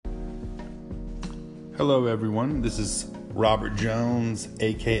Hello everyone, this is Robert Jones,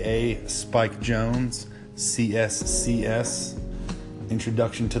 aka Spike Jones, CSCS,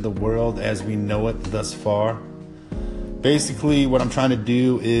 Introduction to the World as We Know It Thus Far. Basically what I'm trying to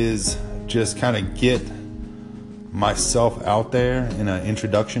do is just kind of get myself out there in an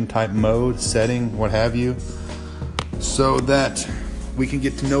introduction type mode, setting, what have you, so that we can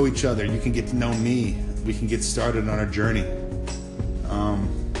get to know each other, you can get to know me, we can get started on our journey.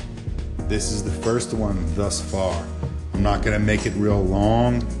 This is the first one thus far. I'm not going to make it real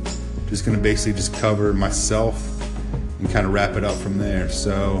long. I'm just going to basically just cover myself and kind of wrap it up from there.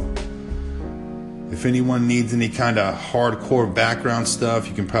 So if anyone needs any kind of hardcore background stuff,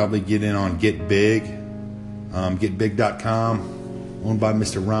 you can probably get in on Get Big, getbig.com, owned by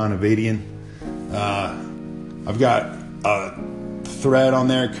Mr. Ron Avadian. I've got a thread on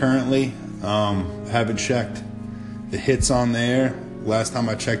there currently. Haven't checked the hits on there. Last time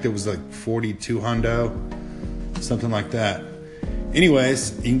I checked, it was like 42 hundo, something like that.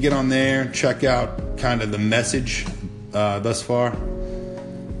 Anyways, you can get on there, check out kind of the message thus far.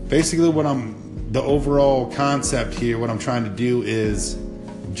 Basically, the overall concept here, what I'm trying to do is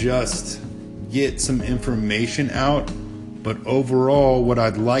just get some information out. But overall, what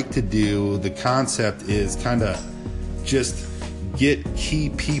I'd like to do, the concept is kind of just get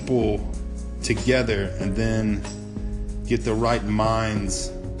key people together and then get the right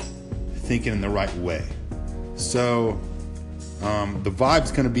minds thinking in the right way. So the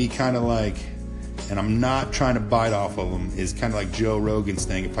vibe's going to be kind of like, and I'm not trying to bite off of them, is kind of like Joe Rogan's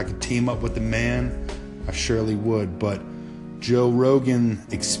thing. If I could team up with the man, I surely would. But Joe Rogan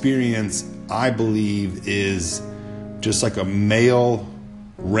experience, I believe, is just like a male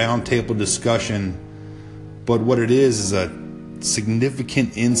roundtable discussion. But what it is a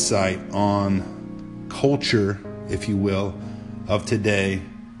significant insight on culture, if you will, of today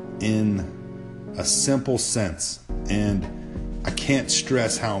in a simple sense. And I can't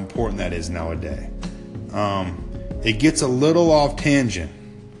stress how important that is nowadays. It gets a little off tangent.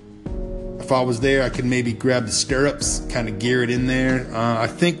 If I was there, I could maybe grab the stirrups, kind of gear it in there. I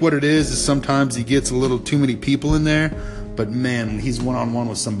think what it is sometimes he gets a little too many people in there. But man, when he's one-on-one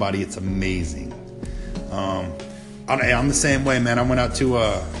with somebody, it's amazing. I'm the same way, man. I went out to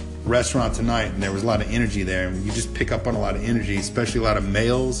a restaurant tonight and there was a lot of energy there, and you just pick up on a lot of energy, especially a lot of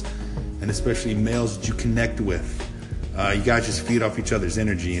males, and especially males that you connect with. You guys just feed off each other's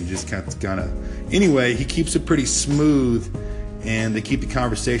energy and just kind of anyway, he keeps it pretty smooth and they keep the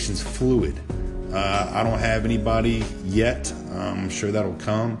conversations fluid. I don't have anybody yet. I'm sure that'll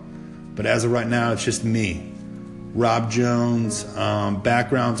come, but as of right now, it's just me, Rob Jones.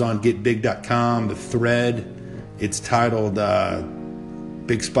 Backgrounds on getbig.com, the thread, it's titled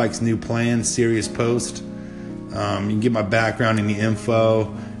Big Spike's New Plan, Serious Post. You can get my background in the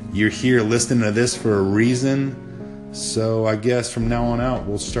info. You're here listening to this for a reason. So I guess from now on out,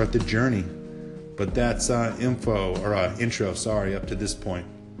 we'll start the journey. But that's intro, up to this point.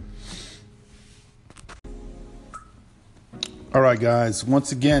 All right, guys.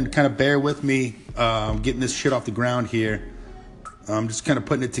 Once again, kind of bear with me. I'm getting this shit off the ground here. I'm just kind of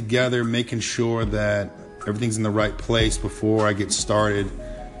putting it together, making sure that everything's in the right place before I get started.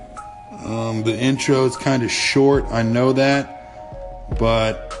 The intro is kind of short, I know that,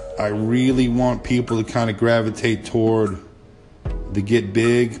 but I really want people to kind of gravitate toward the Get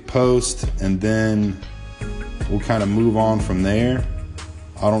Big post, and then we'll kind of move on from there.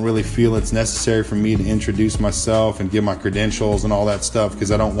 I don't really feel it's necessary for me to introduce myself and give my credentials and all that stuff,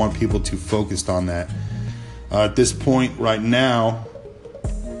 because I don't want people too focused on that. At this point right now,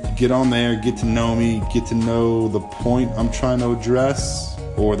 get on there, get to know me, get to know the point I'm trying to address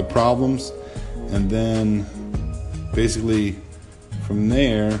or the problems, and then basically from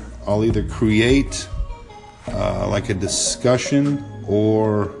there I'll either create like a discussion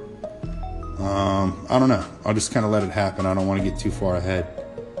or I don't know, I'll just kind of let it happen. I don't want to get too far ahead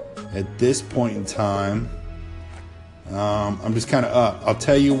at this point in time. I'm just kind of up. I'll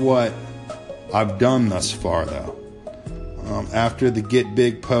tell you what I've done thus far though. After the Get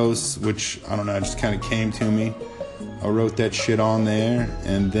Big posts, which I don't know, just kind of came to me, I wrote that shit on there,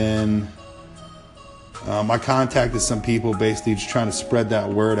 and then I contacted some people, basically just trying to spread that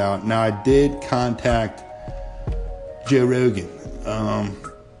word out. Now I did contact Joe Rogan.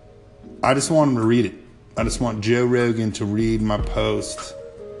 I just want him to read it. I just want Joe Rogan to read my post,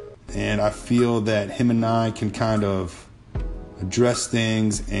 and I feel that him and I can kind of address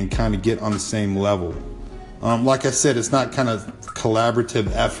things and kind of get on the same level. Like I said, it's not kind of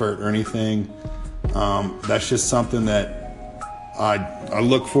collaborative effort or anything. That's just something that I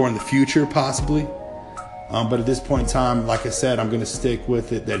look for in the future, possibly. But at this point in time, like I said, I'm going to stick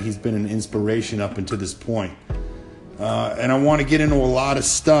with it that he's been an inspiration up until this point. And I want to get into a lot of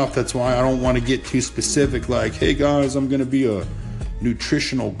stuff. That's why I don't want to get too specific. Like, hey guys, I'm going to be a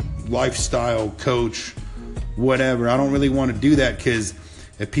nutritional lifestyle coach, whatever. I don't really want to do that, because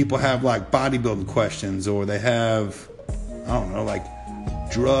if people have like bodybuilding questions, or they have, I don't know, like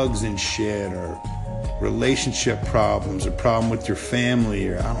drugs and shit, or relationship problems, or problem with your family,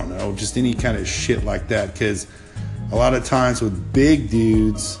 or I don't know, just any kind of shit like that. Because a lot of times with big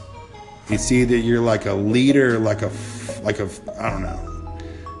dudes, it's either you're like a leader, like a I don't know.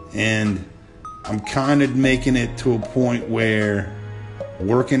 And I'm kind of making it to a point where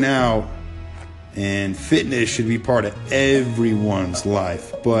working out and fitness should be part of everyone's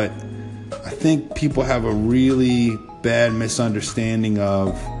life. But I think people have a really bad misunderstanding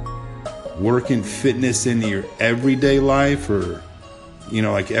of working fitness into your everyday life, or, you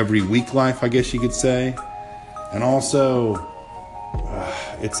know, like every week life, I guess you could say. And also,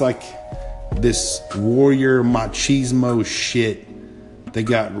 it's like this warrior machismo shit that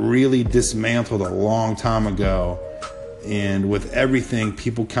got really dismantled a long time ago. And with everything,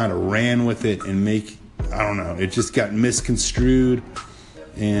 people kind of ran with it and I don't know, it just got misconstrued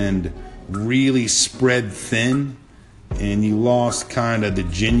and really spread thin. And you lost kind of the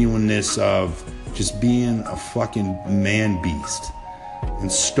genuineness of just being a fucking man beast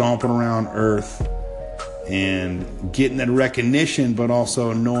and stomping around earth and getting that recognition, but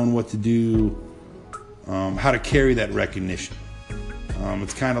also knowing what to do, how to carry that recognition.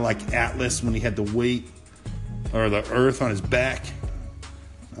 It's kind of like Atlas when he had the weight or the earth on his back.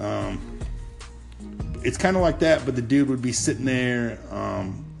 It's kind of like that, but the dude would be sitting there,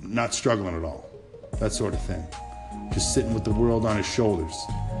 not struggling at all. That sort of thing. Just sitting with the world on his shoulders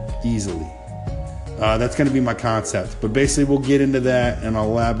easily. That's going to be my concept. But basically, we'll get into that, and I'll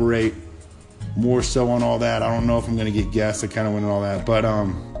elaborate more so on all that. I don't know if I'm going to get guests. I kind of went into all that. But,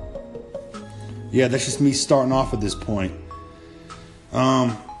 yeah, that's just me starting off at this point.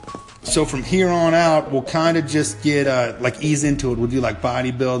 So from here on out, we'll kind of just get, ease into it. We'll do like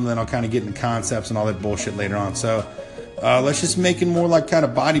bodybuilding, and then I'll kind of get into concepts and all that bullshit later on. So let's just make it more like kind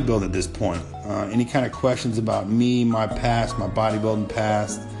of bodybuilding at this point. Any kind of questions about me, my past, my bodybuilding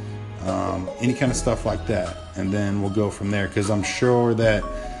past, any kind of stuff like that. And then we'll go from there, because I'm sure that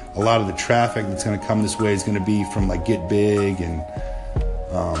a lot of the traffic that's going to come this way is going to be from like Get Big and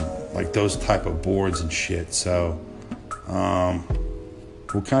like those type of boards and shit. So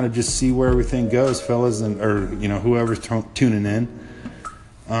we'll kind of just see where everything goes, fellas, or you know, whoever's tuning in.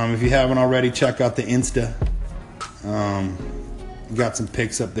 If you haven't already, check out the Insta. Got some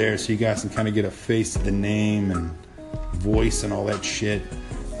pics up there so you guys can kind of get a face to the name and voice and all that shit.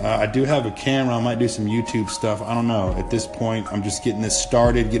 I do have a camera. I might do some YouTube stuff. I don't know. At this point, I'm just getting this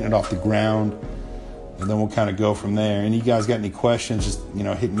started, getting it off the ground, and then we'll kind of go from there. And you guys got any questions, just, you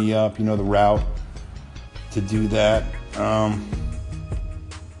know, hit me up. You know the route to do that.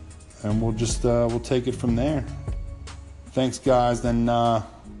 And we'll just we'll take it from there. Thanks, guys. Then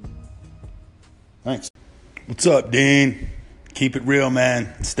thanks. What's up, Dean? Keep it real,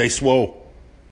 man. Stay swole.